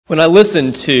When I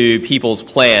listen to people's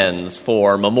plans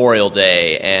for Memorial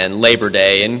Day and Labor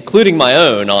Day, including my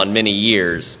own on many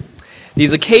years,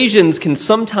 these occasions can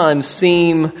sometimes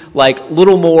seem like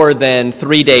little more than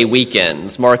 3-day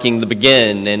weekends marking the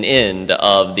begin and end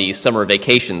of the summer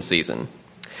vacation season.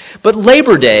 But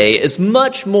Labor Day is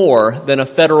much more than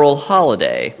a federal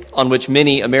holiday on which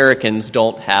many Americans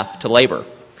don't have to labor.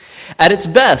 At its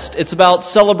best, it's about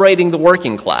celebrating the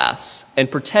working class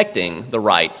and protecting the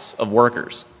rights of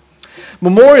workers.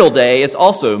 Memorial Day is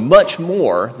also much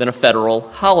more than a federal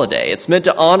holiday. It's meant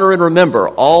to honor and remember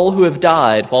all who have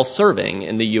died while serving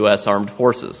in the U.S. Armed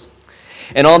Forces.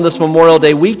 And on this Memorial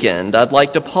Day weekend, I'd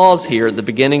like to pause here at the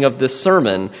beginning of this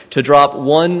sermon to drop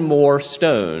one more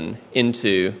stone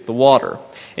into the water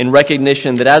in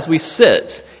recognition that as we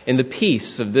sit in the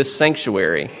peace of this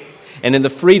sanctuary and in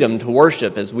the freedom to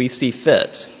worship as we see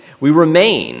fit, we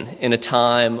remain in a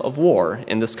time of war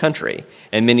in this country,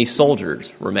 and many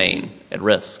soldiers remain at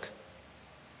risk.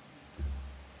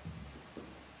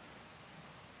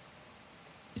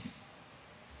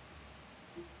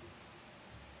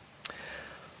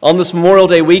 On this Memorial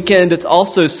Day weekend, it's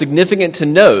also significant to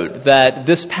note that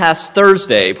this past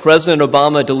Thursday, President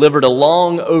Obama delivered a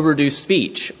long overdue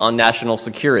speech on national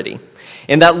security.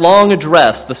 In that long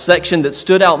address, the section that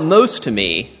stood out most to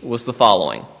me was the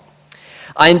following: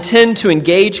 I intend to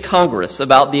engage Congress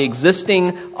about the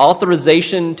existing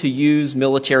Authorization to Use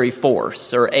Military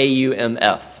Force, or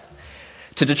AUMF,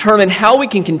 to determine how we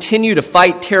can continue to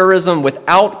fight terrorism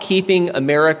without keeping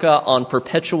America on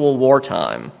perpetual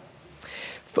wartime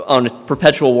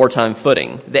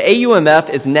footing. The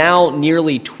AUMF is now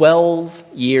nearly 12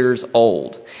 years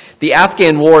old. The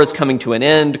Afghan war is coming to an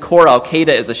end. Core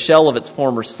al-Qaeda is a shell of its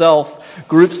former self.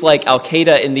 Groups like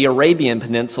al-Qaeda in the Arabian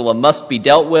Peninsula must be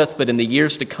dealt with, but in the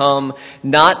years to come,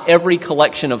 not every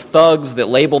collection of thugs that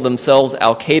label themselves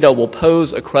al-Qaeda will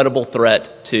pose a credible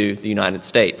threat to the United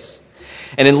States.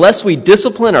 And unless we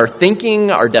discipline our thinking,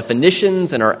 our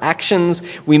definitions, and our actions,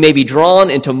 we may be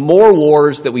drawn into more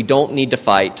wars that we don't need to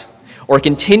fight, or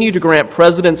continue to grant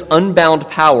presidents unbound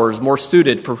powers more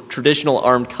suited for traditional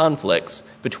armed conflicts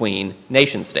between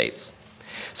nation states.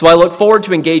 So I look forward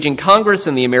to engaging Congress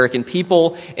and the American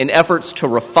people in efforts to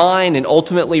refine and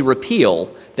ultimately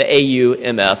repeal the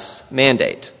AUMF's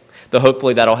mandate, though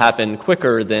hopefully that'll happen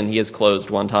quicker than he has closed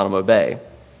Guantanamo Bay.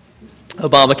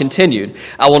 Obama continued,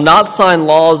 I will not sign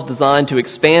laws designed to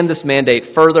expand this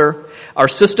mandate further. Our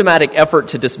systematic effort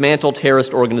to dismantle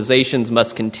terrorist organizations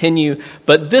must continue,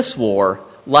 but this war,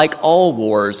 like all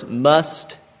wars,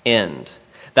 must end.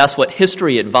 That's what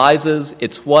history advises.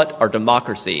 It's what our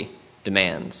democracy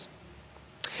demands.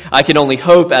 I can only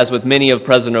hope, as with many of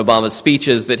President Obama's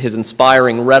speeches, that his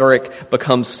inspiring rhetoric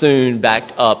becomes soon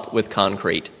backed up with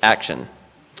concrete action.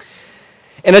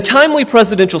 And a timely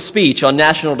presidential speech on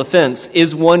national defense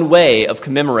is one way of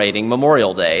commemorating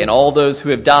Memorial Day and all those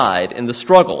who have died in the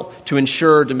struggle to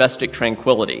ensure domestic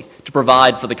tranquility, to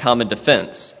provide for the common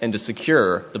defense, and to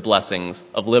secure the blessings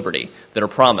of liberty that are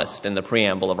promised in the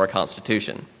preamble of our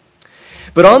Constitution.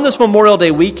 But on this Memorial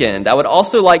Day weekend, I would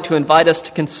also like to invite us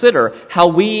to consider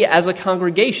how we as a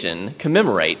congregation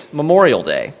commemorate Memorial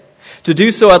Day. To do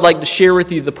so, I'd like to share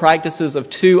with you the practices of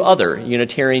two other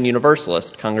Unitarian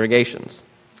Universalist congregations.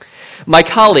 My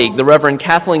colleague, the Reverend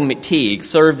Kathleen McTeague,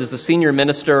 served as the senior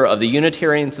minister of the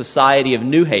Unitarian Society of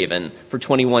New Haven for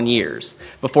 21 years,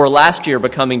 before last year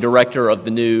becoming director of the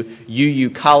new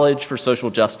UU College for Social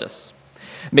Justice.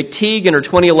 McTeague, in her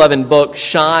 2011 book,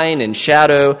 Shine and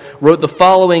Shadow, wrote the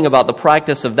following about the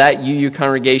practice of that UU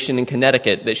congregation in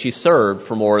Connecticut that she served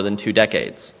for more than 2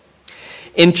 decades.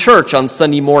 In church on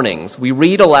Sunday mornings, we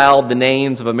read aloud the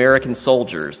names of American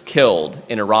soldiers killed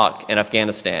in Iraq and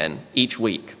Afghanistan each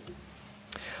week.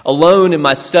 Alone in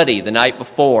my study the night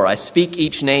before, I speak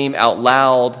each name out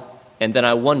loud, and then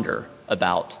I wonder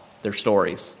about their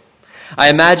stories. I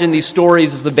imagine these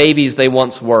stories as the babies they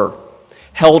once were,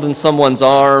 held in someone's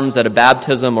arms at a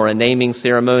baptism or a naming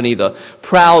ceremony, the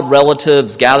proud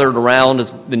relatives gathered around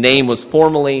as the name was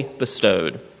formally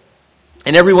bestowed.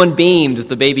 And everyone beamed as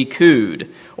the baby cooed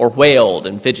or wailed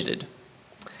and fidgeted.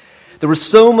 There was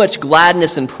so much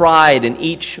gladness and pride in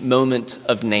each moment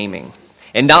of naming.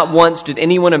 And not once did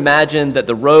anyone imagine that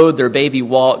the road their baby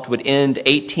walked would end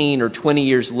 18 or 20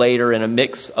 years later in a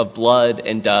mix of blood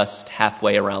and dust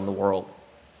halfway around the world.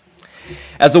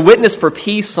 As a witness for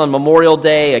peace on Memorial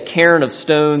Day, a cairn of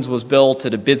stones was built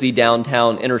at a busy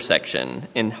downtown intersection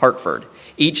in Hartford,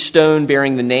 each stone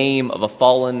bearing the name of a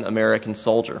fallen American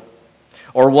soldier,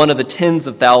 or one of the tens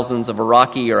of thousands of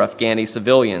Iraqi or Afghani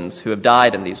civilians who have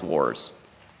died in these wars.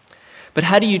 But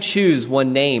how do you choose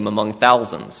one name among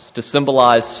thousands to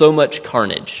symbolize so much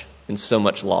carnage and so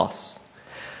much loss.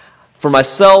 For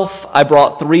myself, I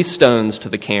brought 3 stones to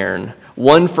the cairn,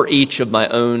 one for each of my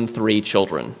own 3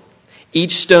 children.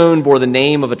 Each stone bore the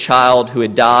name of a child who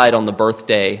had died on the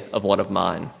birthday of one of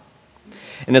mine.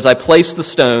 And as I placed the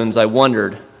stones, I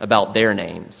wondered about their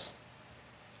names.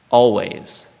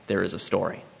 Always there is a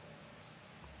story.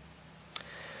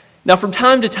 Now, from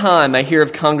time to time, I hear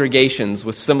of congregations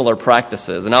with similar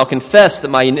practices, and I'll confess that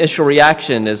my initial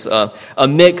reaction is a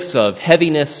mix of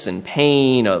heaviness and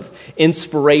pain, of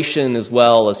inspiration as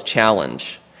well as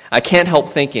challenge. I can't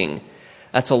help thinking,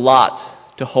 that's a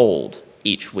lot to hold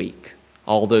each week,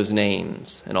 all those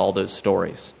names and all those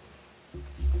stories.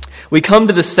 We come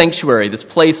to this sanctuary, this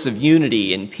place of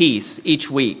unity and peace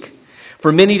each week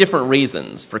for many different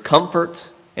reasons, for comfort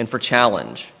and for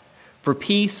challenge, for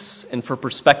peace and for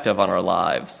perspective on our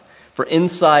lives, for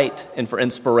insight and for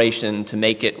inspiration to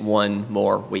make it one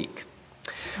more week.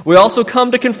 We also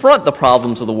come to confront the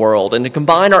problems of the world and to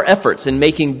combine our efforts in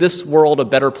making this world a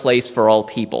better place for all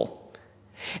people.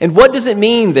 And what does it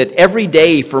mean that every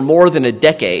day for more than a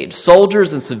decade,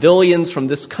 soldiers and civilians from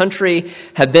this country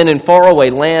have been in faraway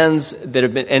lands that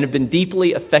have been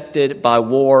deeply affected by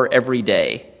war every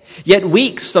day? Yet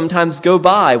weeks sometimes go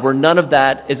by where none of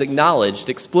that is acknowledged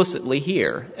explicitly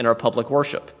here in our public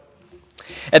worship.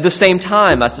 At the same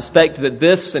time, I suspect that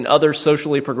this and other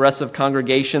socially progressive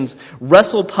congregations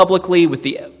wrestle publicly with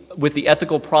the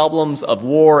ethical problems of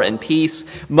war and peace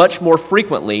much more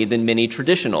frequently than many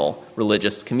traditional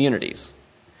religious communities.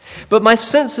 But my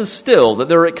sense is still that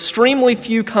there are extremely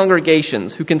few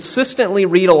congregations who consistently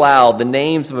read aloud the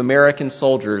names of American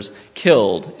soldiers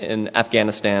killed in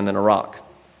Afghanistan and Iraq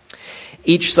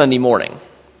each Sunday morning.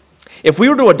 If we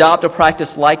were to adopt a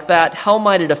practice like that, how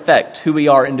might it affect who we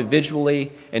are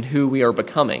individually and who we are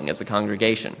becoming as a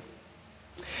congregation?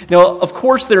 Now, of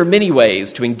course, there are many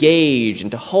ways to engage and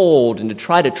to hold and to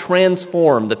try to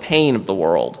transform the pain of the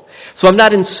world. So I'm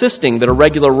not insisting that a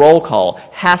regular roll call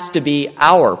has to be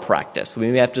our practice. We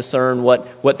may have to discern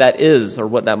what that is or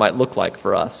what that might look like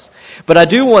for us. But I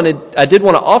did want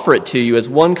to offer it to you as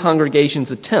one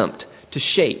congregation's attempt to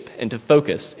shape and to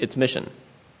focus its mission.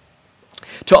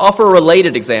 To offer a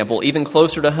related example, even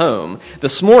closer to home,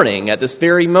 this morning, at this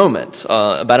very moment,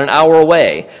 about an hour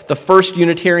away, the First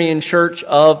Unitarian Church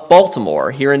of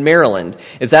Baltimore, here in Maryland,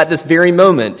 is at this very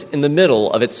moment in the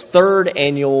middle of its 3rd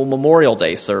annual Memorial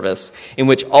Day service, in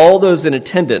which all those in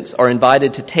attendance are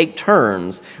invited to take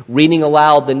turns reading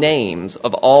aloud the names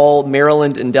of all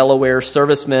Maryland and Delaware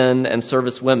servicemen and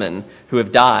servicewomen who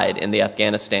have died in the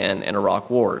Afghanistan and Iraq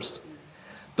wars.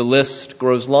 The list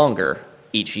grows longer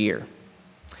each year.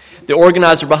 The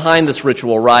organizer behind this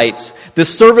ritual writes,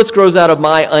 "This service grows out of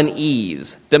my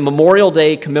unease that Memorial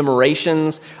Day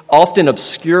commemorations often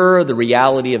obscure the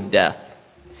reality of death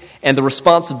and the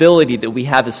responsibility that we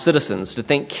have as citizens to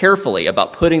think carefully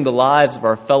about putting the lives of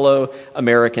our fellow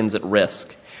Americans at risk.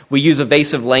 We use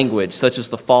evasive language such as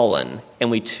the fallen,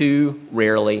 and we too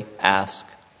rarely ask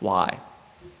why."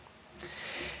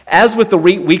 As with the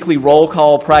weekly roll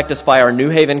call practiced by our New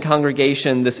Haven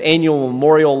congregation, this annual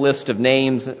memorial list of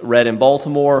names read in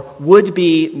Baltimore would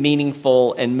be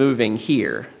meaningful and moving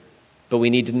here. But we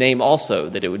need to name also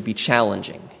that it would be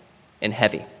challenging and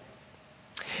heavy.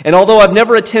 And although I've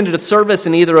never attended a service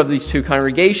in either of these two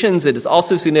congregations, it is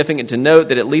also significant to note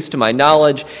that, at least to my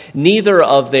knowledge, neither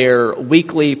of their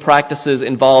weekly practices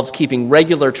involves keeping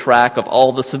regular track of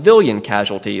all the civilian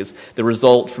casualties that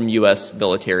result from U.S.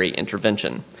 military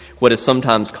intervention, what is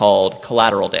sometimes called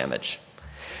collateral damage.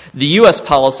 The U.S.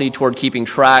 policy toward keeping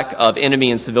track of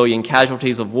enemy and civilian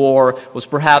casualties of war was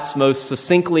perhaps most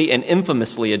succinctly and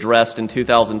infamously addressed in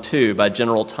 2002 by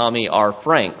General Tommy R.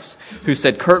 Franks, who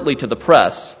said curtly to the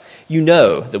press, "You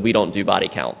know that we don't do body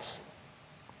counts."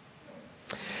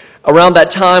 Around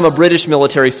that time, a British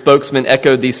military spokesman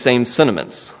echoed these same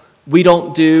sentiments. "We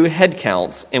don't do head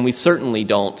counts, and we certainly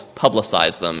don't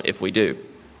publicize them if we do."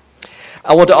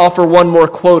 I want to offer one more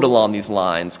quote along these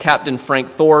lines. Captain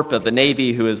Frank Thorpe of the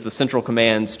Navy, who is the Central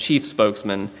Command's chief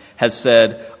spokesman, has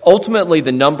said, "Ultimately,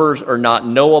 the numbers are not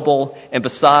knowable, and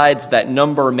besides, that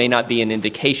number may not be an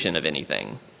indication of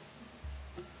anything."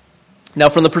 Now,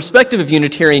 from the perspective of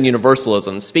Unitarian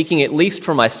Universalism, speaking at least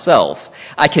for myself,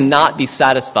 I cannot be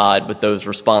satisfied with those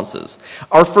responses.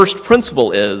 Our first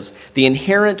principle is the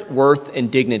inherent worth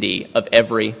and dignity of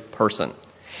every person.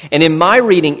 And in my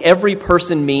reading, every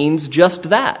person means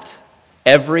just that.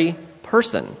 Every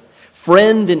person.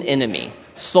 Friend and enemy.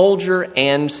 Soldier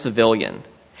and civilian.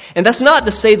 And that's not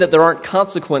to say that there aren't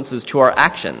consequences to our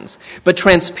actions, but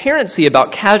transparency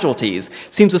about casualties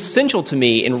seems essential to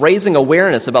me in raising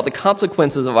awareness about the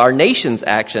consequences of our nation's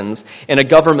actions in a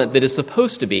government that is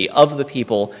supposed to be of the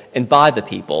people and by the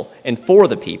people and for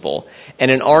the people,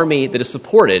 and an army that is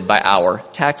supported by our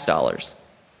tax dollars.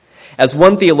 As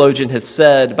one theologian has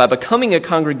said, by becoming a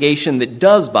congregation that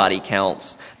does body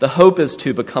counts, the hope is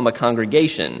to become a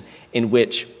congregation in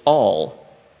which all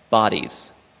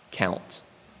bodies count.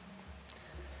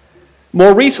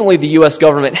 More recently, the U.S.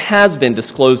 government has been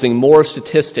disclosing more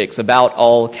statistics about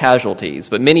all casualties,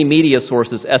 but many media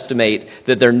sources estimate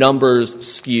that their numbers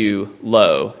skew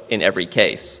low in every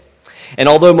case. And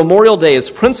although Memorial Day is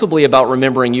principally about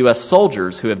remembering U.S.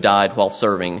 soldiers who have died while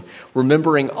serving,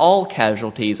 remembering all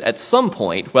casualties at some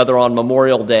point, whether on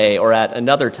Memorial Day or at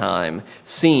another time,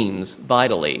 seems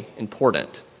vitally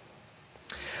important.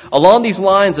 Along these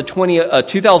lines, a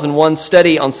 2001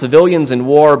 study on civilians in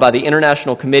war by the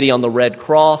International Committee on the Red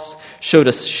Cross showed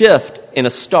a shift in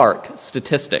a stark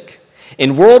statistic.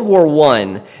 In World War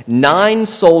I, 9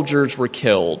 soldiers were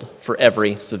killed for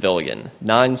every civilian.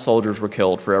 9 soldiers were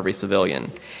killed for every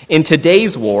civilian. In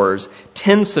today's wars,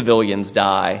 10 civilians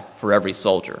die for every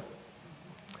soldier.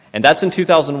 And that's in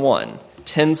 2001.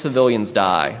 10 civilians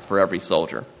die for every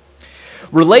soldier.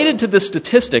 Related to this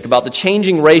statistic about the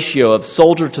changing ratio of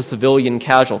soldier to civilian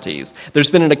casualties,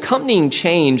 there's been an accompanying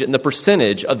change in the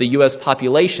percentage of the U.S.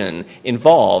 population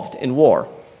involved in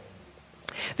war.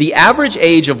 The average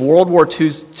age of World War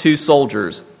II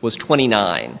soldiers was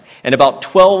 29, and about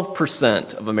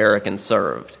 12% of Americans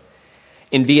served.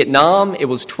 In Vietnam, it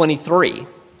was 23,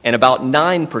 and about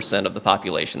 9% of the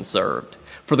population served.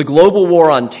 For the global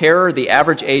war on terror, the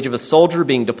average age of a soldier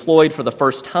being deployed for the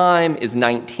first time is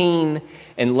 19,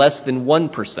 and less than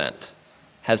 1%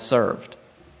 has served.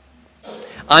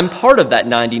 I'm part of that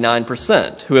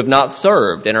 99% who have not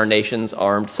served in our nation's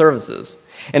armed services.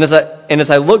 And as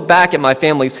I look back at my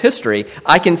family's history,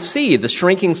 I can see the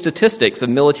shrinking statistics of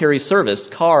military service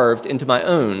carved into my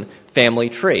own family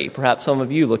tree. Perhaps some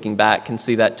of you looking back can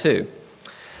see that too.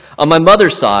 On my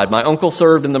mother's side, my uncle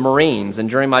served in the Marines, and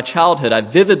during my childhood, I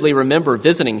vividly remember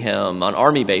visiting him on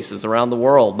army bases around the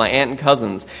world. My aunt and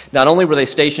cousins, not only were they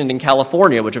stationed in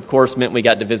California, which of course meant we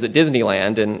got to visit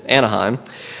Disneyland in Anaheim,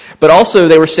 but also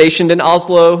they were stationed in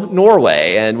Oslo,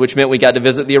 Norway, and which meant we got to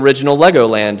visit the original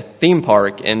Legoland theme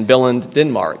park in Billund,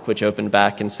 Denmark, which opened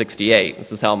back in '68.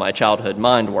 This is how my childhood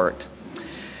mind worked.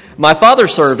 My father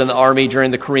served in the Army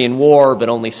during the Korean War, but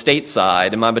only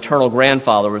stateside, and my maternal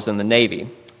grandfather was in the Navy.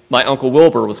 My Uncle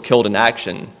Wilbur was killed in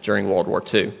action during World War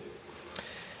II.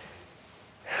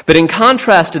 But in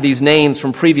contrast to these names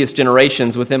from previous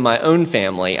generations within my own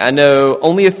family, I know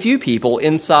only a few people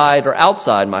inside or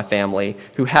outside my family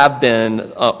who have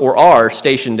been or are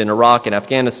stationed in Iraq and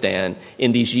Afghanistan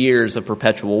in these years of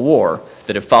perpetual war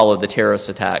that have followed the terrorist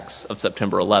attacks of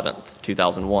September 11th,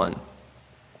 2001.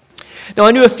 Now,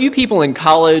 I knew a few people in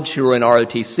college who were in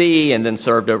ROTC and then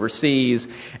served overseas,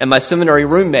 and my seminary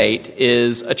roommate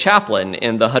is a chaplain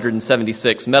in the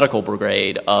 176th Medical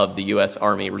Brigade of the U.S.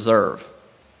 Army Reserve.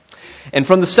 And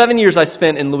from the 7 years I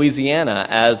spent in Louisiana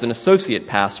as an associate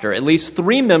pastor, at least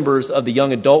 3 members of the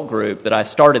young adult group that I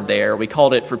started there, we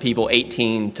called it for people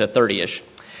 18 to 30-ish,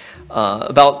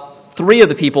 about 3 of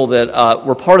the people that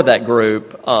were part of that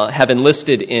group have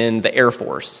enlisted in the Air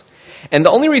Force. And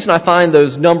the only reason I find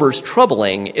those numbers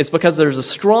troubling is because there's a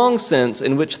strong sense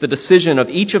in which the decision of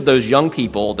each of those young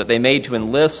people that they made to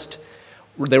enlist,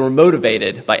 they were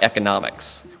motivated by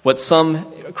economics, what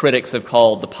some critics have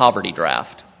called the poverty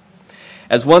draft.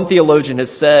 As one theologian has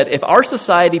said, if our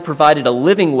society provided a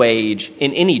living wage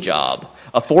in any job,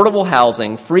 affordable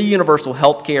housing, free universal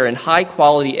health care, and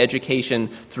high-quality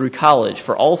education through college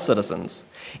for all citizens,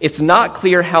 it's not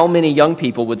clear how many young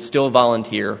people would still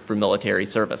volunteer for military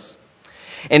service.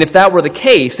 And if that were the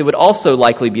case, it would also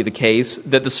likely be the case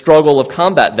that the struggle of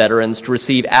combat veterans to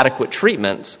receive adequate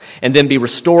treatments and then be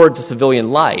restored to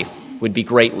civilian life would be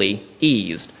greatly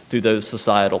eased through those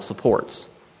societal supports.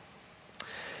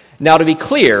 Now, to be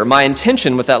clear, my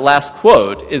intention with that last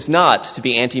quote is not to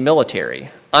be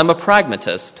anti-military. I'm a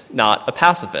pragmatist, not a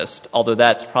pacifist, although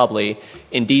that's probably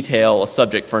in detail a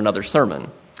subject for another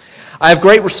sermon. I have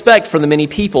great respect for the many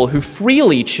people who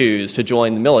freely choose to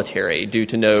join the military due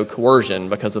to no coercion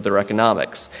because of their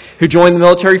economics, who join the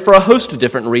military for a host of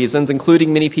different reasons,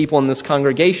 including many people in this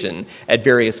congregation at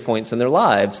various points in their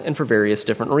lives and for various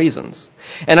different reasons.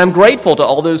 And I'm grateful to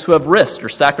all those who have risked or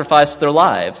sacrificed their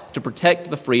lives to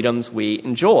protect the freedoms we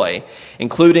enjoy,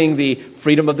 including the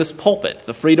freedom of this pulpit,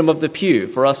 the freedom of the pew,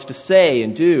 for us to say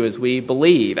and do as we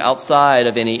believe outside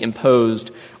of any imposed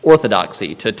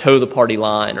orthodoxy, to toe the party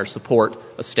line or support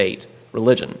a state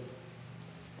religion.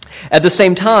 At the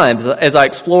same time, as I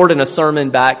explored in a sermon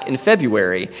back in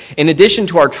February, in addition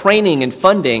to our training and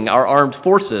funding our armed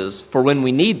forces for when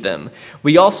we need them,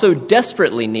 we also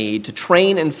desperately need to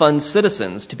train and fund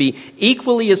citizens to be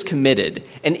equally as committed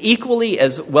and equally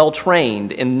as well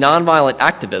trained in nonviolent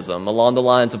activism along the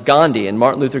lines of Gandhi and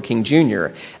Martin Luther King Jr.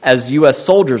 as U.S.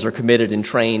 soldiers are committed and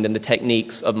trained in the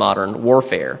techniques of modern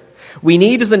warfare. We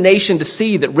need as a nation to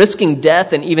see that risking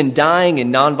death and even dying in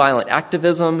nonviolent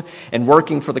activism and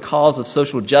working for the cause of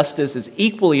social justice is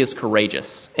equally as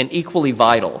courageous and equally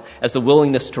vital as the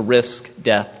willingness to risk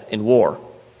death in war.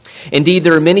 Indeed,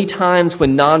 there are many times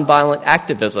when nonviolent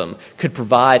activism could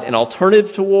provide an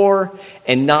alternative to war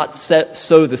and not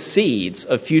sow the seeds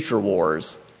of future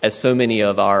wars, as so many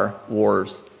of our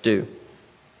wars do.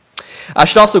 I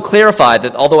should also clarify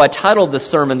that although I titled this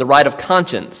sermon The Right of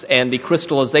Conscience and the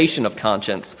Crystallization of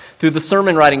Conscience, through the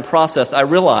sermon writing process I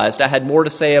realized I had more to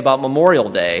say about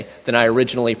Memorial Day than I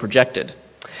originally projected.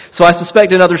 So I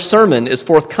suspect another sermon is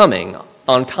forthcoming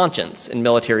on conscience in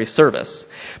military service.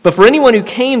 But for anyone who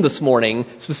came this morning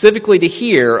specifically to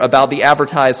hear about the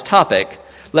advertised topic,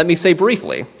 let me say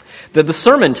briefly that the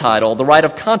sermon title, The Right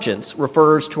of Conscience,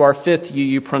 refers to our fifth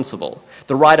UU principle,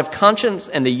 the right of conscience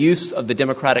and the use of the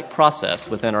democratic process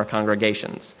within our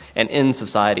congregations and in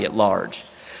society at large.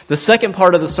 The second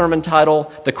part of the sermon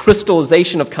title, The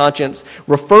Crystallization of Conscience,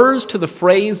 refers to the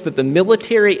phrase that the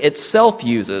military itself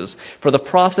uses for the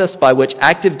process by which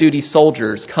active duty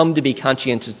soldiers come to be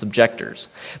conscientious objectors.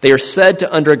 They are said to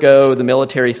undergo, the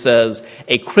military says,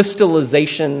 a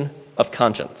crystallization of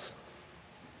conscience.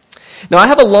 Now, I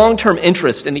have a long-term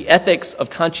interest in the ethics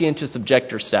of conscientious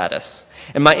objector status,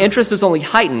 and my interest is only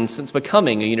heightened since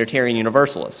becoming a Unitarian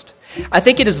Universalist. I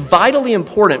think it is vitally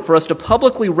important for us to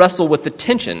publicly wrestle with the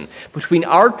tension between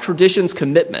our tradition's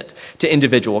commitment to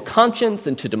individual conscience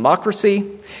and to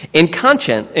democracy, in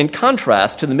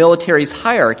contrast to the military's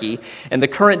hierarchy and the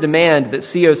current demand that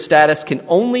CO status can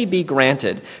only be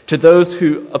granted to those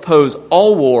who oppose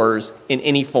all wars in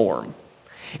any form.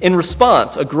 In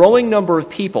response, a growing number of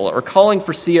people are calling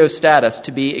for CO status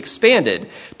to be expanded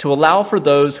to allow for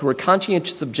those who are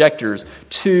conscientious objectors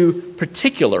to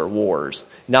particular wars,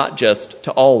 not just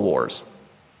to all wars.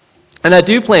 And I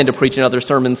do plan to preach another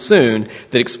sermon soon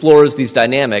that explores these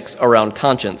dynamics around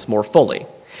conscience more fully.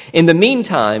 In the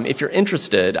meantime, if you're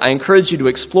interested, I encourage you to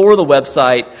explore the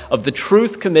website of the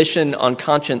Truth Commission on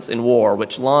Conscience in War,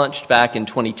 which launched back in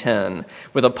 2010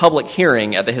 with a public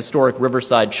hearing at the historic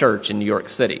Riverside Church in New York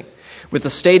City, with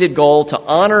the stated goal to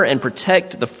honor and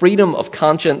protect the freedom of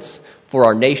conscience for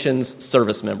our nation's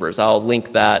service members. I'll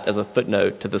link that as a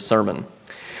footnote to the sermon.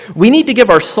 We need to give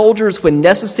our soldiers, when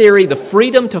necessary, the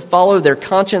freedom to follow their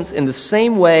conscience in the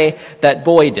same way that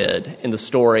boy did in the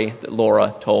story that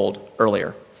Laura told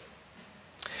earlier.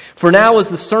 For now, as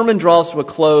the sermon draws to a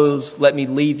close, let me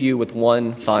leave you with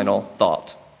one final thought.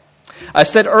 I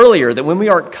said earlier that when we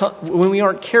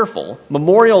aren't careful,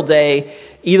 Memorial Day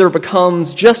either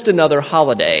becomes just another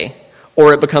holiday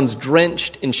or it becomes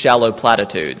drenched in shallow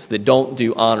platitudes that don't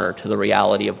do honor to the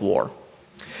reality of war.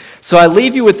 So I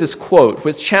leave you with this quote,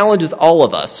 which challenges all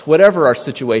of us, whatever our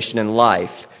situation in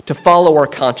life, to follow our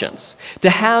conscience, to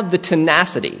have the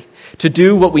tenacity to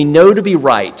do what we know to be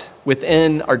right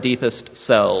within our deepest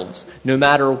selves, no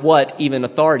matter what even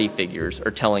authority figures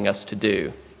are telling us to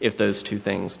do, if those two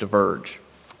things diverge.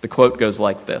 The quote goes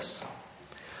like this: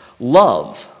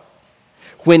 "Love,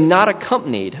 when not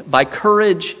accompanied by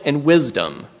courage and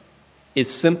wisdom,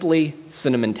 is simply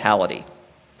sentimentality,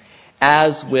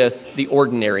 as with the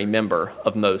ordinary member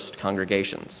of most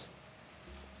congregations.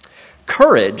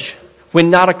 Courage, when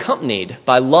not accompanied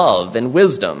by love and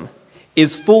wisdom,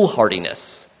 is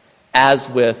foolhardiness, as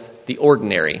with the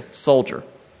ordinary soldier.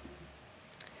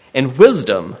 And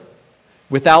wisdom,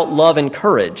 without love and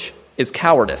courage, is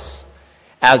cowardice,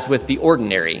 as with the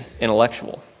ordinary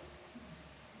intellectual.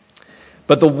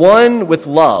 But the one with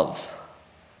love,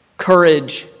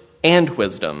 courage, and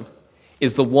wisdom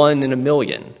is the one in a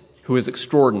million who is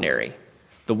extraordinary,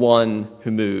 the one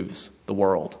who moves the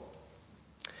world."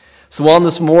 So on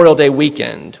this Memorial Day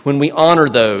weekend, when we honor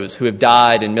those who have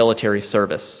died in military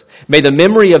service, may the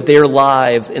memory of their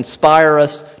lives inspire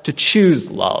us to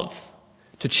choose love,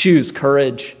 to choose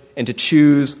courage, and to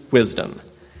choose wisdom,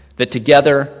 that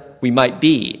together we might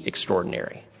be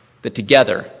extraordinary, that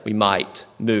together we might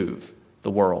move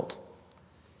the world.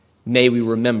 May we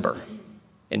remember,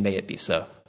 and may it be so.